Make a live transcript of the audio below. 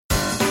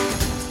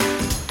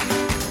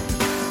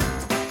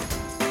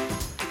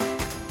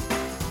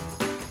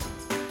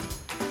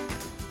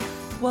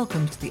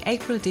Welcome to the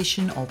April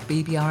edition of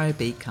BBRO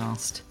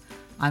BeetCast.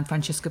 I'm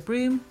Francesca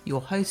Broom,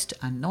 your host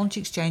and Knowledge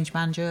Exchange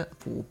Manager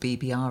for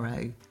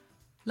BBRO.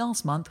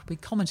 Last month we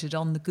commented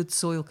on the good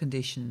soil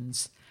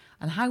conditions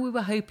and how we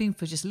were hoping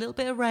for just a little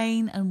bit of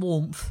rain and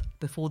warmth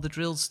before the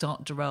drills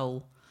start to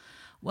roll.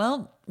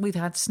 Well, we've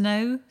had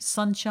snow,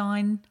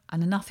 sunshine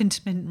and enough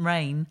intermittent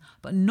rain,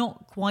 but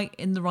not quite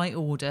in the right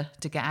order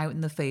to get out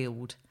in the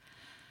field.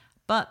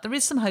 But there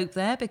is some hope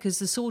there because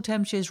the soil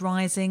temperature is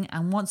rising,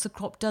 and once the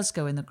crop does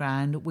go in the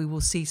ground, we will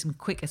see some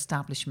quick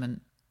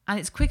establishment. And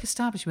it's quick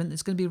establishment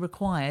that's going to be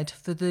required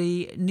for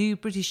the new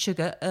British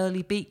Sugar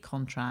early beet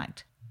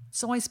contract.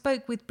 So I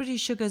spoke with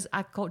British Sugar's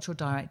Agricultural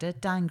Director,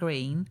 Dan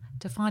Green,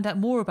 to find out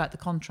more about the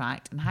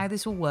contract and how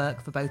this will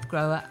work for both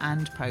grower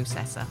and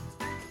processor.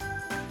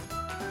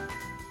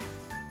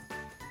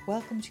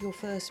 Welcome to your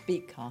first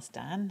BeetCast,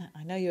 Dan.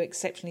 I know you're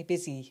exceptionally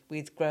busy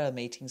with grower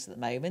meetings at the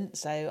moment,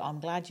 so I'm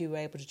glad you were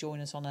able to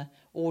join us on an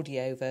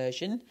audio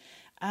version,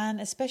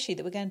 and especially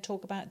that we're going to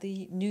talk about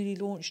the newly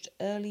launched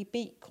early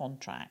beet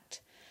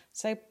contract.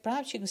 So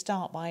perhaps you can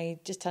start by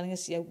just telling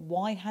us,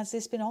 why has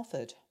this been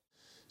offered?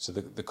 So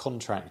the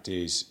contract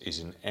is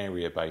an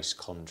area-based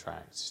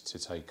contract to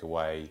take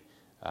away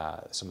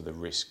some of the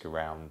risk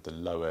around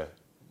the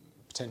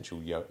potential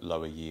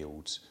lower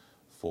yields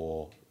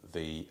for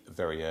the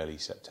very early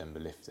September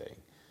lifting.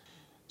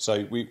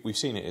 So we've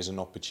seen it as an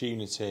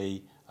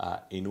opportunity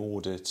in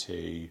order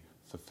to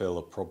fulfil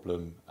a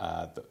problem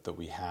that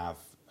we have.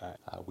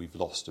 We've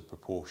lost a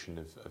proportion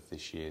of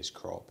this year's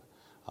crop,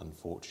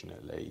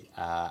 unfortunately,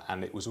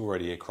 and it was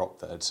already a crop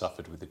that had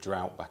suffered with the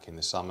drought back in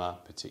the summer,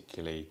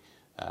 particularly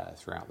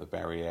throughout the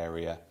berry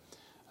area.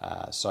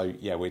 So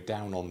we're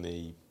down on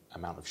the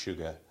amount of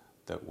sugar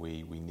that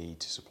we need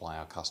to supply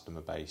our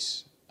customer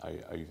base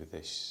over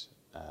this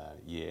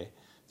year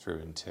through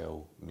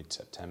until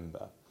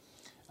mid-September,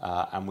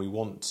 and we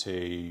want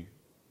to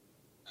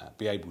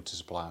be able to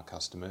supply our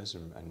customers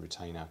and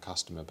retain our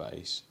customer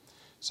base.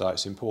 So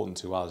it's important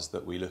to us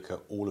that we look at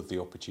all of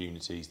the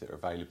opportunities that are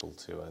available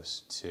to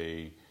us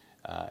to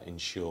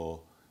ensure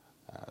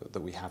that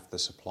we have the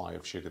supply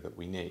of sugar that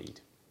we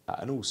need,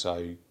 and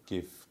also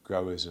give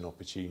growers an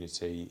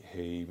opportunity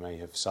who may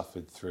have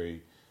suffered through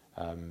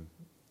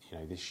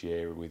this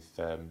year with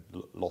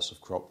loss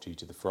of crop due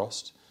to the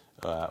frost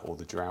or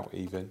the drought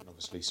even.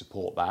 Obviously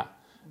support that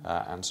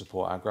and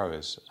support our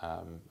growers,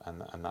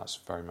 and that's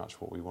very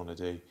much what we want to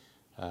do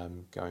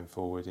going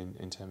forward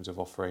in terms of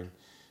offering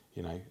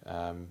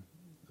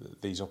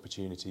these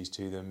opportunities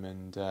to them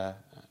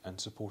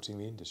and supporting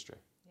the industry.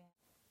 Yeah.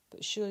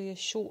 But surely a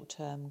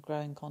short-term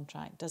growing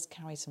contract does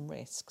carry some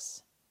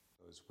risks.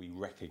 As we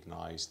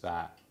recognise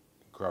that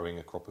growing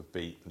a crop of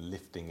beet and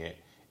lifting it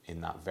in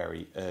that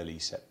very early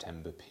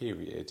September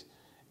period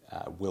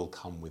will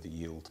come with a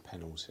yield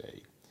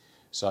penalty.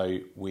 So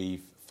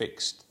we've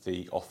fixed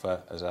the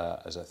offer as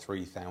a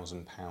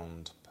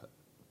 £3,000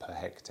 per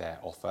hectare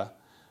offer,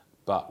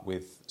 but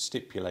with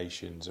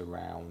stipulations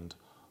around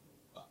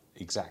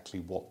exactly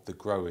what the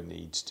grower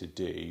needs to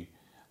do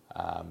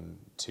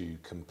to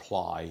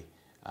comply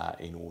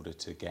in order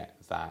to get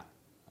that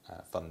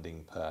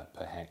funding per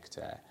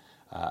hectare.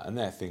 And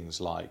they're things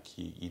like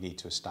you need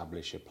to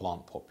establish a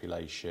plant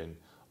population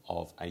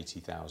of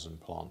 80,000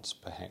 plants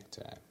per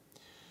hectare.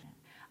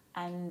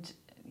 And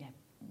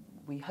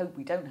we hope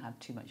we don't have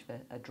too much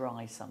of a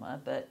dry summer,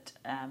 but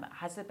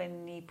has there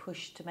been any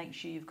push to make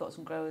sure you've got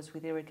some growers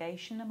with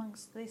irrigation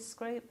amongst this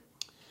group?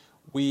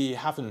 We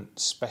haven't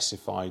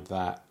specified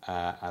that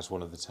as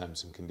one of the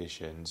terms and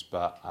conditions,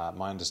 but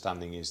my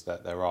understanding is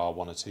that there are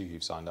one or two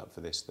who've signed up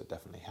for this that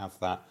definitely have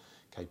that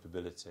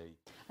capability.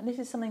 And this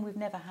is something we've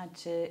never had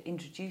to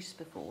introduce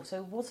before,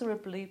 so was there a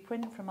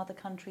blueprint from other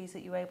countries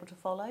that you were able to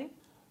follow?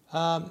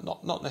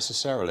 Not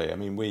necessarily. I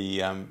mean,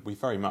 we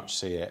very much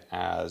see it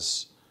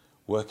as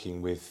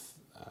working with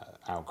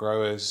our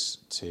growers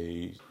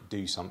to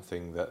do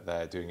something that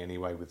they're doing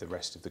anyway with the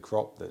rest of the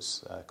crop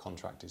that's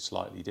contracted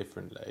slightly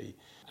differently,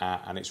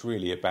 and it's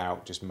really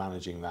about just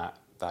managing that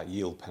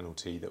yield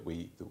penalty that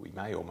we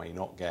may or may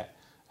not get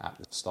at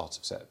the start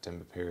of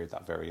September period,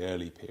 that very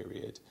early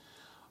period.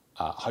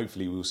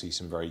 Hopefully we'll see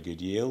some very good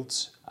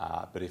yields,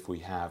 but if we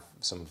have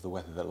some of the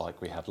weather that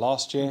like we had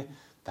last year,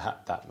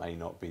 that may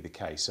not be the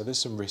case. So there's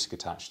some risk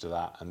attached to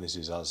that, and this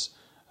is us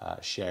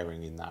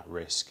sharing in that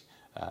risk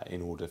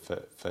in order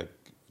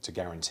to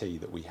guarantee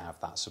that we have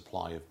that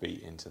supply of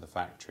beet into the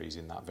factories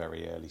in that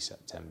very early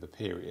September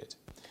period.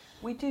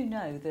 We do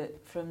know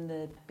that from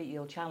the Beet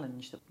Yield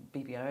Challenge that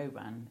BBRO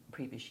ran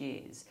previous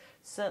years,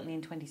 certainly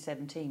in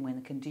 2017 when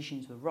the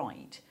conditions were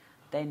right,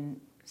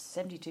 then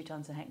 72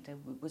 tonnes a hectare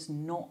was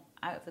not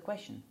out of the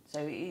question. So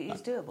it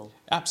is doable.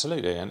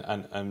 Absolutely, and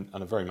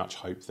I very much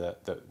hope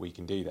that we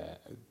can do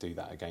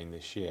that again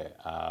this year.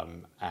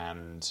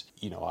 And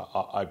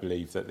I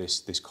believe that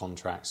this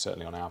contract,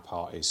 certainly on our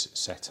part, is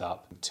set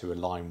up to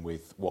align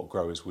with what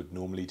growers would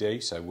normally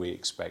do. So we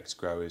expect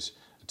growers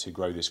to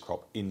grow this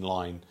crop in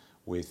line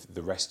with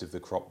the rest of the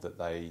crop that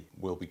they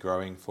will be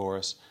growing for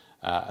us,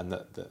 and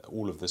that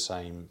all of the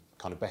same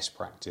kind of best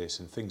practice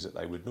and things that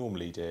they would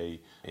normally do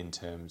in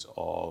terms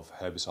of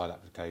herbicide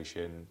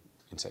application,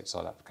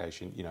 insecticide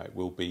application, it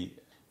will be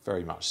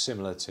very much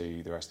similar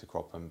to the rest of the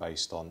crop and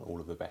based on all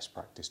of the best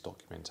practice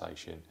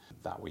documentation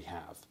that we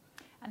have.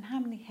 And how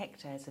many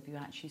hectares have you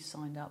actually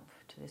signed up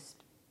to this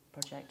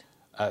project?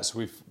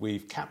 So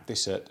we've capped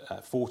this at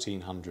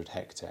 1,400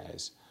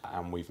 hectares,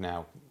 and we've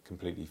now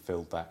completely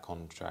filled that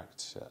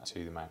contract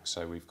to the max.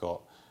 So we've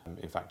got,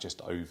 in fact,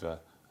 just over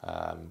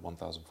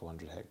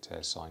 1,400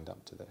 hectares signed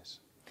up to this.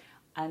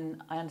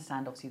 And I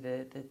understand, obviously,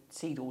 the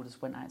seed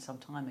orders went out some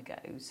time ago,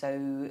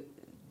 so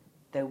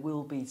there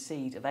will be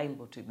seed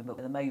available to them, but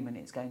at the moment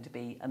it's going to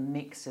be a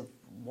mix of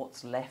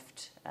what's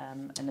left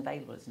and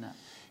available, isn't it?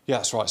 Yeah,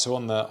 that's right. So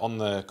on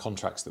the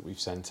contracts that we've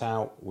sent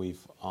out,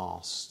 we've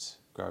asked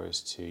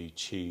growers to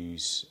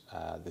choose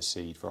the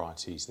seed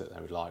varieties that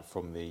they would like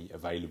from the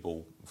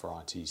available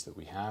varieties that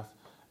we have.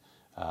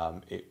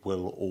 It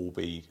will all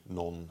be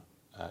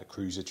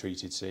non-cruiser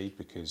treated seed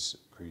because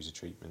cruiser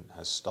treatment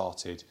has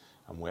started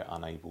and we're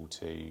unable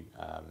to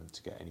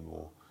get any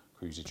more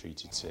cruiser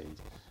treated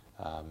seed.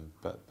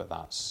 But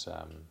that's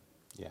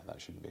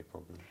that shouldn't be a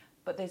problem.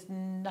 But there's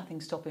nothing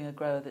stopping a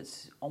grower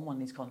that's on one of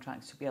these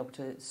contracts to be able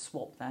to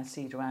swap their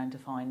seed around to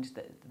find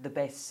the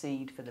best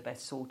seed for the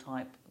best soil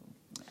type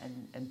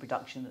and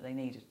production that they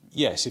need.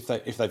 Yes,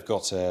 if they've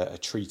got a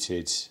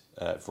treated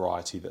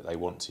variety that they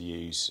want to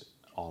use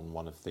on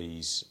one of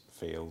these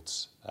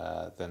fields,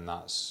 then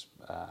that's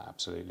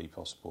absolutely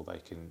possible.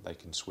 They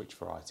can switch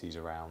varieties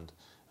around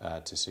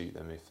to suit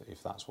them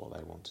if that's what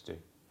they want to do.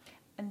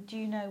 And do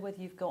you know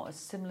whether you've got a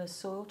similar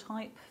soil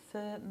type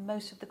for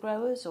most of the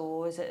growers,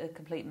 or is it a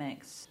complete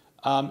mix?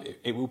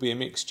 It will be a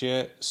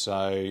mixture,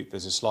 so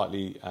there's a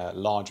slightly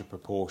larger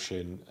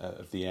proportion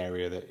of the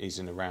area that is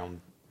in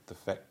around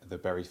the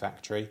berry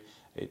factory.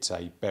 It's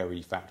a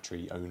berry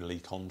factory only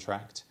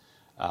contract,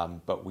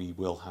 but we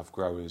will have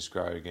growers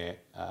growing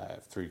it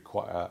through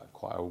quite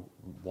a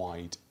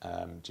wide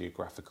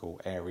geographical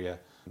area.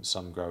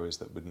 Some growers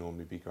that would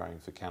normally be growing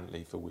for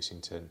Cantley, for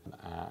Wissington,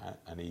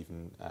 and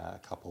even a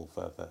couple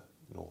further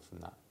north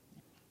than that.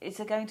 Is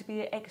there going to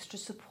be extra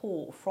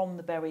support from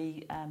the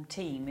berry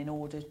team in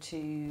order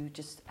to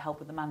just help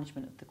with the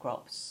management of the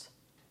crops?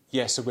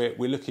 Yes, so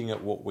we're looking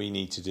at what we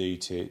need to do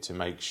to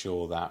make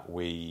sure that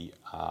we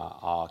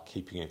are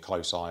keeping a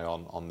close eye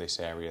on this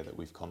area that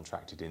we've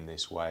contracted in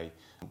this way.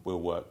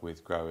 We'll work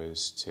with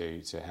growers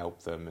to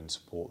help them and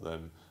support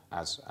them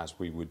as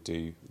we would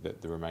do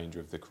the remainder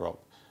of the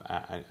crop,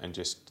 and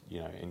just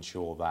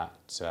ensure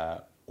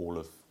that all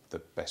of the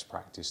best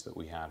practice that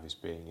we have is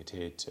being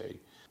adhered to.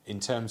 In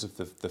terms of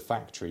the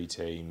factory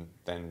team,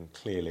 then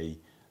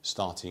clearly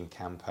starting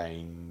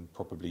campaign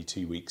probably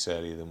 2 weeks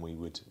earlier than we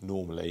would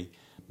normally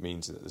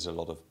means that there's a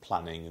lot of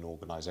planning and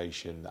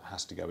organisation that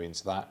has to go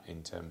into that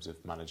in terms of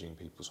managing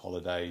people's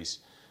holidays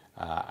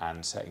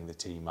and setting the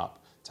team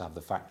up to have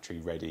the factory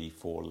ready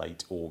for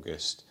late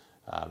August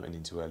and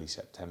into early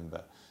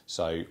September.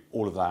 So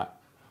all of that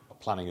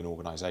planning and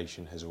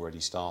organisation has already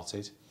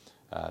started.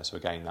 So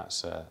again,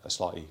 that's a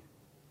slightly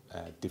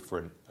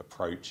different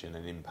approach and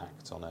an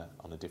impact on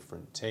a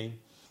different team.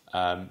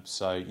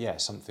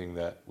 Something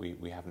that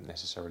we haven't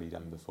necessarily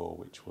done before,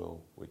 which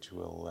will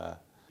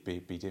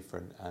be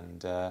different,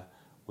 and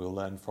we'll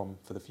learn from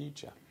for the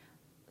future.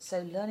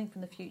 So learning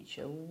from the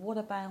future, what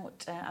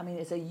about,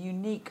 it's a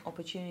unique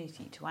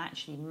opportunity to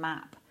actually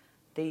map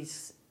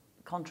these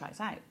contracts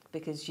out,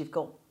 because you've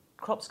got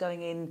crops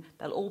going in,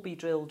 they'll all be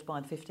drilled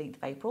by the 15th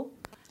of April.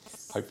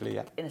 Hopefully,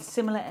 yeah. In a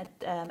similar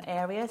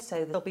area,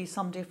 so there'll be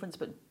some difference,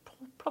 but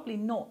probably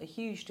not a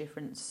huge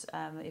difference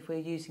if we're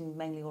using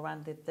mainly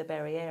around the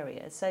berry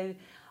area. So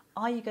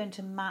are you going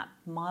to map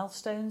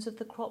milestones of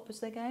the crop as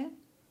they go?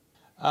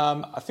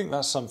 I think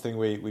that's something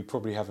we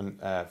probably haven't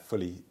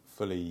fully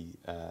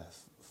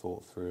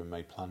thought through and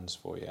made plans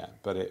for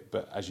yet.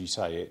 But as you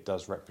say, it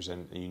does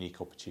represent a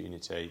unique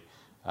opportunity.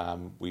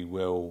 We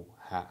will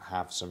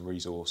have some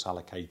resource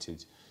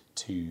allocated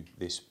to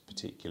this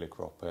particular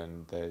crop,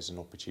 and there's an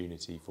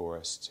opportunity for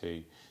us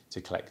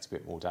to collect a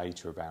bit more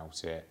data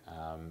about it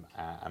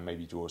and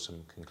maybe draw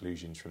some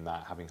conclusions from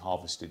that, having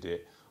harvested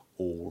it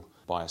all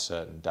by a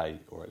certain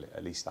date, or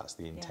at least that's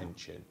the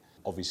intention. Yeah.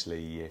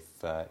 Obviously, if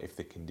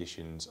the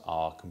conditions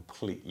are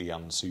completely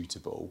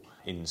unsuitable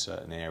in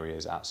certain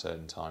areas at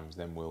certain times,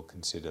 then we'll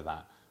consider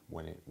that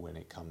when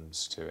it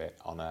comes to it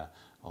on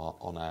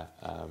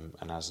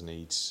an as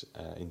needs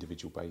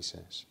individual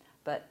basis.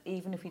 But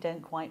even if we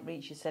don't quite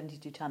reach your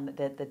 72 tonne,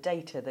 the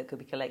data that could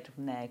be collected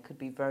from there could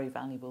be very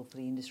valuable for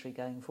the industry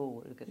going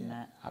forward, couldn't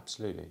it?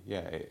 Absolutely,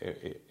 yeah.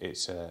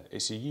 It's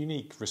a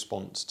unique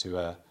response to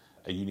a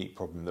unique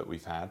problem that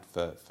we've had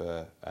for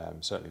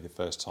certainly the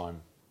first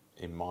time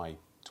in my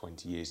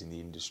 20 years in the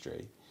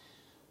industry.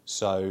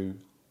 So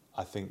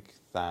I think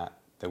that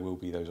there will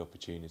be those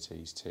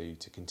opportunities to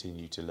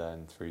continue to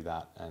learn through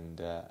that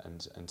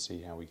and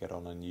see how we get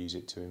on and use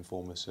it to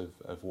inform us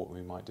of what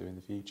we might do in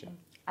the future.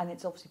 And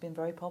it's obviously been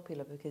very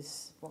popular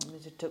because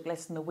it took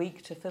less than a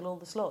week to fill all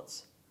the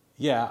slots.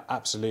 Yeah,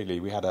 absolutely.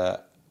 We had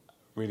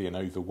really an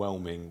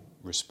overwhelming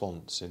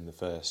response in the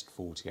first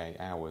 48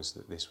 hours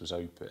that this was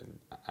open,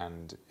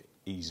 and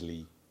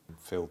easily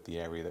filled the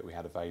area that we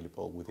had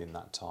available within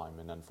that time.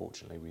 And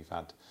unfortunately, we've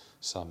had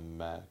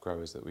some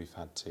growers that we've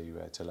had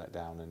to let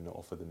down and not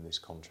offer them this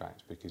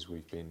contract because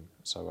we've been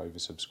so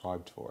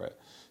oversubscribed for it.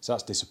 So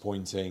that's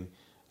disappointing.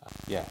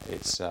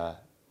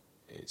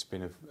 It's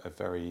been a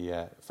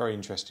very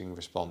interesting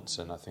response,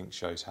 and I think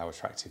shows how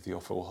attractive the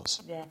offer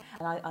was. Yeah,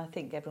 and I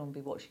think everyone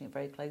will be watching it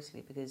very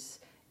closely, because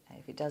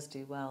if it does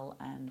do well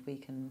and we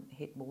can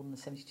hit more than the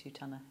 72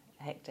 tonne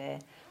a hectare,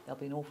 there'll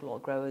be an awful lot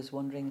of growers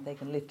wondering if they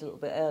can lift a little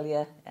bit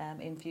earlier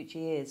in future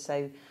years.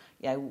 So,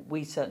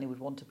 we certainly would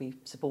want to be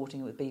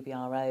supporting it with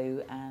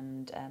BBRO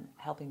and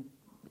helping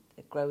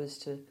growers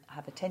to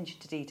have attention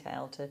to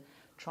detail to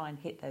try and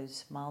hit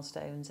those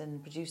milestones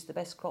and produce the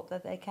best crop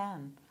that they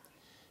can.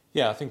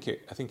 Yeah, I think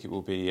it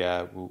will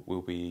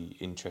be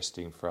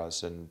interesting for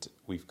us, and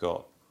we've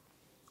got,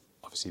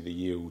 obviously the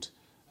yield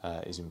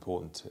is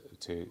important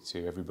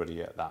to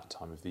everybody at that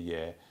time of the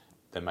year.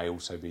 There may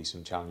also be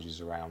some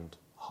challenges around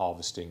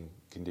harvesting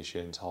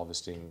conditions,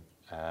 harvesting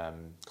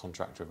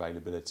contractor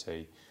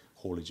availability,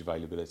 haulage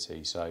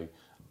availability. So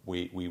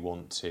we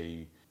want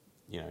to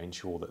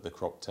ensure that the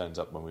crop turns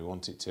up when we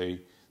want it to.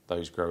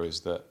 Those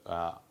growers that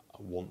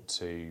want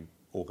to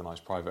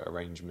organise private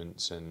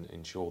arrangements and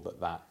ensure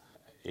that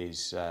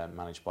is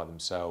managed by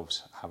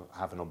themselves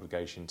have an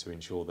obligation to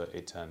ensure that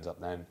it turns up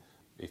then.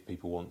 If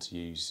people want to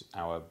use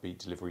our beet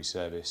delivery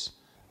service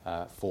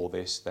for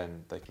this,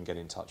 then they can get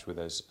in touch with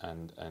us,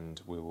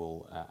 and we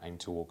will aim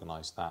to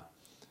organise that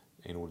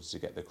in order to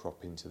get the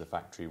crop into the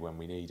factory when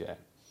we need it.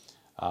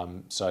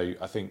 So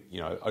I think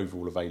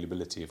overall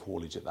availability of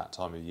haulage at that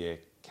time of year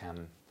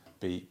can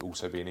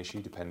also be an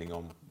issue depending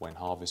on when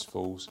harvest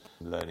falls.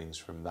 Learnings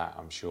from that,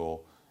 I'm sure,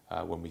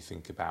 when we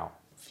think about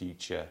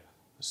future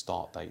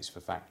start dates for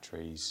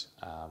factories,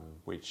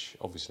 which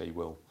obviously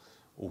will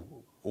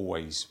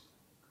always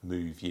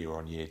move year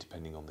on year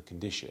depending on the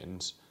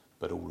conditions,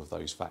 but all of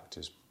those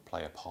factors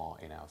play a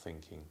part in our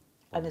thinking.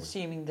 And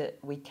assuming that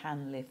we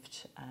can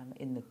lift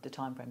in the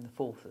time frame, the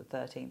 4th or the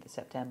 13th of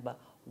September,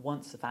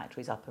 once the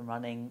factory's up and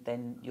running,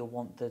 then you'll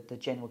want the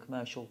general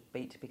commercial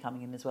beet to be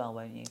coming in as well,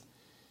 won't you?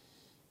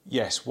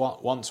 Yes,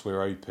 once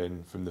we're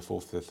open from the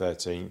 4th to the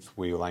 13th,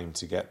 we'll aim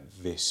to get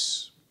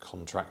this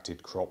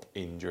contracted crop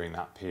in during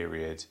that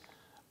period,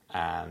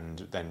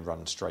 and then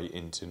run straight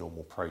into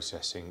normal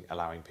processing,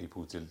 allowing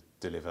people to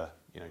deliver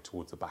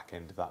towards the back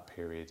end of that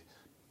period,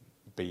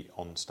 beet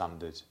on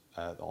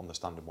the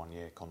standard 1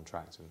 year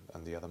contract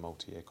and the other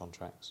multi-year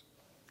contracts.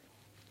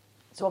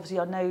 So obviously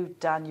I know,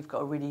 Dan, you've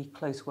got a really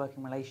close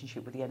working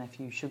relationship with the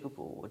NFU Sugar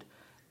Board.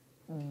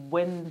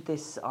 When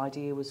this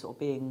idea was sort of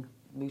being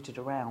mooted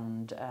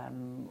around,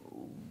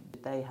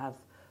 did they have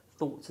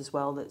thoughts as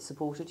well that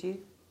supported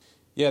you?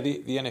 Yeah,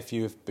 the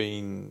NFU have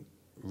been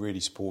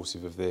really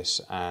supportive of this,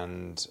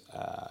 and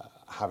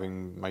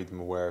having made them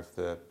aware of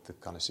the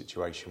kind of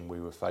situation we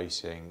were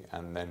facing,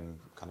 and then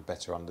kind of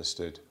better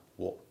understood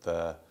what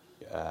the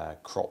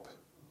crop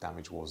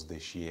damage was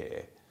this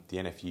year, the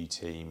NFU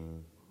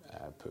team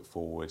put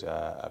forward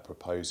a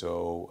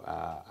proposal,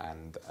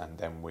 and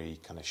then we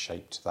kind of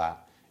shaped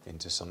that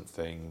into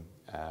something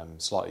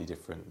slightly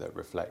different that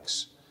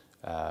reflects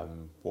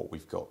what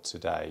we've got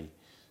today.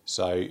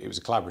 So it was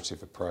a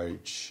collaborative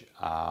approach.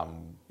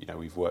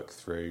 We've worked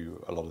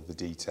through a lot of the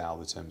detail,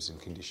 the terms and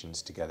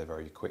conditions together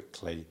very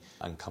quickly,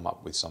 and come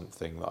up with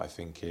something that I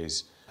think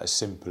is as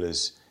simple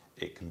as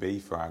it can be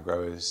for our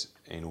growers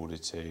in order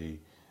to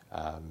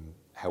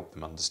help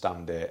them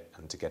understand it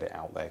and to get it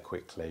out there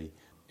quickly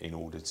in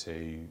order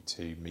to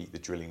meet the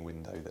drilling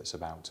window that's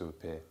about to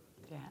appear.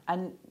 Yeah,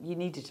 and you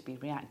needed to be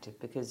reactive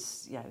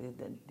because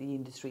the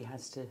industry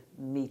has to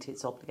meet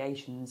its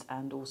obligations,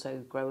 and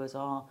also growers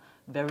are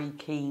very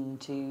keen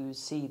to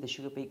see the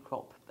sugar beet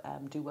crop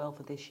do well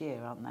for this year,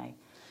 aren't they?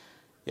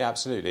 Yeah,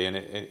 absolutely, and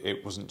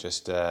it wasn't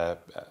just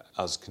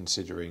us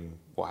considering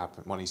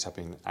what needs to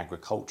happen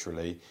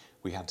agriculturally.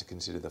 We had to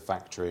consider the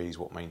factories,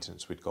 what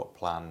maintenance we'd got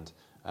planned,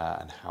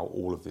 and how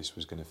all of this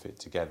was going to fit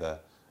together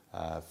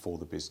for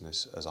the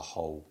business as a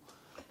whole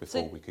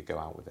before we could go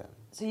out with it.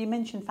 So you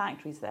mentioned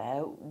factories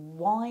there.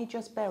 Why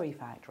just berry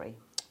factory?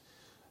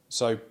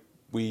 So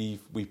we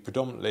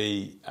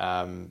predominantly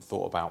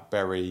thought about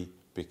berry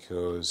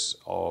because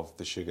of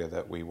the sugar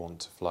that we want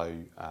to flow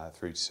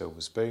through to Silver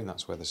Spoon.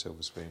 That's where the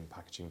Silver Spoon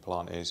packaging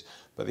plant is.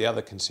 But the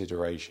other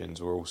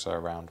considerations were also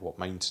around what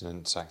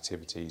maintenance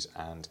activities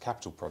and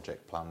capital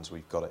project plans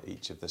we've got at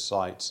each of the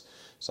sites.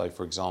 So,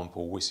 for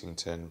example,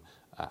 Wissington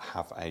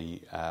have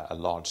a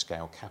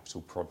large-scale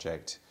capital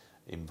project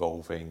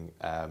involving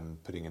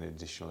putting an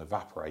additional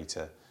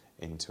evaporator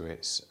into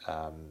its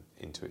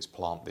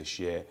plant this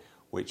year,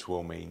 which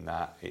will mean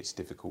that it's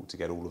difficult to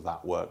get all of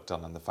that work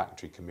done and the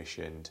factory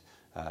commissioned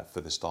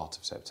for the start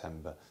of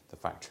September. The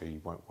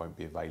factory won't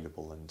be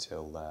available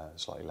until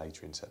slightly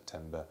later in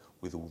September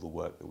with all the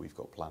work that we've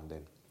got planned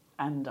in.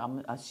 And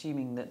I'm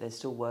assuming that there's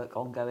still work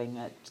ongoing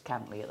at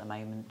Cantley at the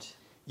moment.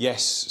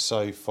 Yes,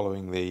 so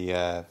following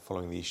the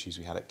issues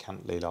we had at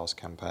Cantley last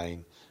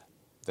campaign,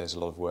 there's a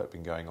lot of work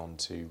been going on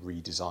to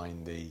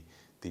redesign the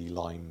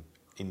lime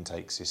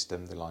intake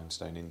system, the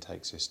limestone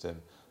intake system,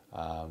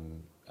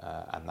 and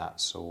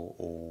that's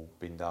all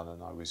been done.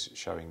 And I was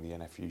showing the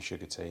NFU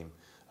sugar team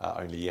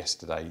only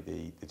yesterday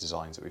the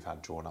designs that we've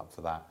had drawn up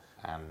for that,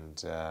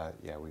 and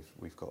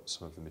we've got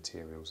some of the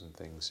materials and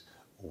things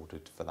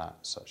ordered for that,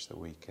 such that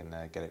we can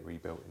get it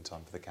rebuilt in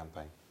time for the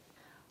campaign.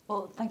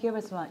 Well, thank you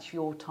ever so much for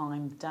your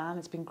time, Dan.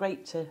 It's been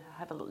great to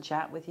have a little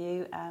chat with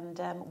you, and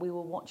we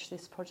will watch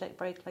this project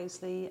very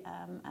closely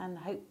and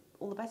hope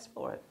all the best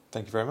for it.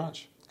 Thank you very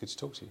much. Good to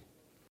talk to you.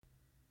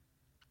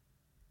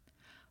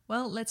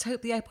 Well, let's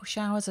hope the April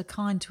showers are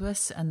kind to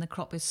us and the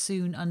crop is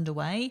soon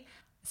underway,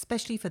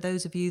 especially for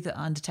those of you that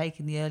are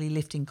undertaking the early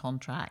lifting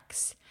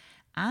contracts.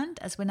 And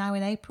as we're now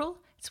in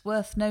April, it's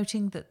worth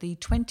noting that the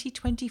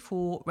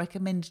 2024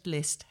 recommended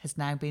list has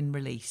now been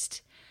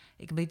released.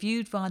 It can be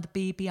viewed via the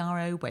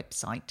BBRO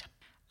website.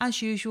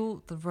 As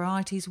usual, the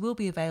varieties will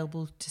be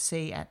available to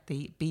see at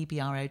the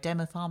BBRO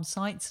demo farm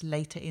sites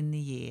later in the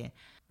year.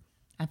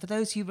 And for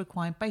those who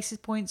require basis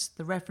points,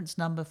 the reference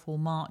number for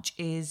March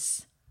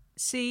is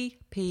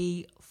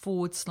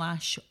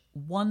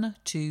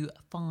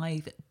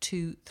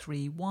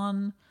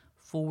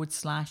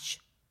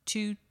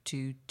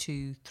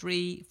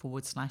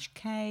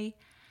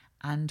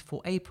and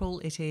for April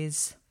it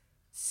is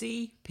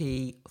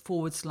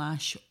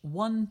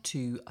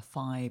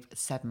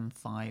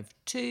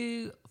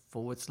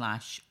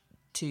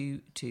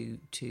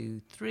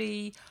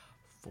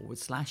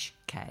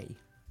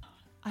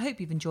I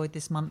hope you've enjoyed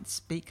this month's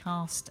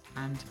BeetCast,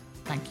 and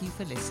thank you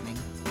for listening.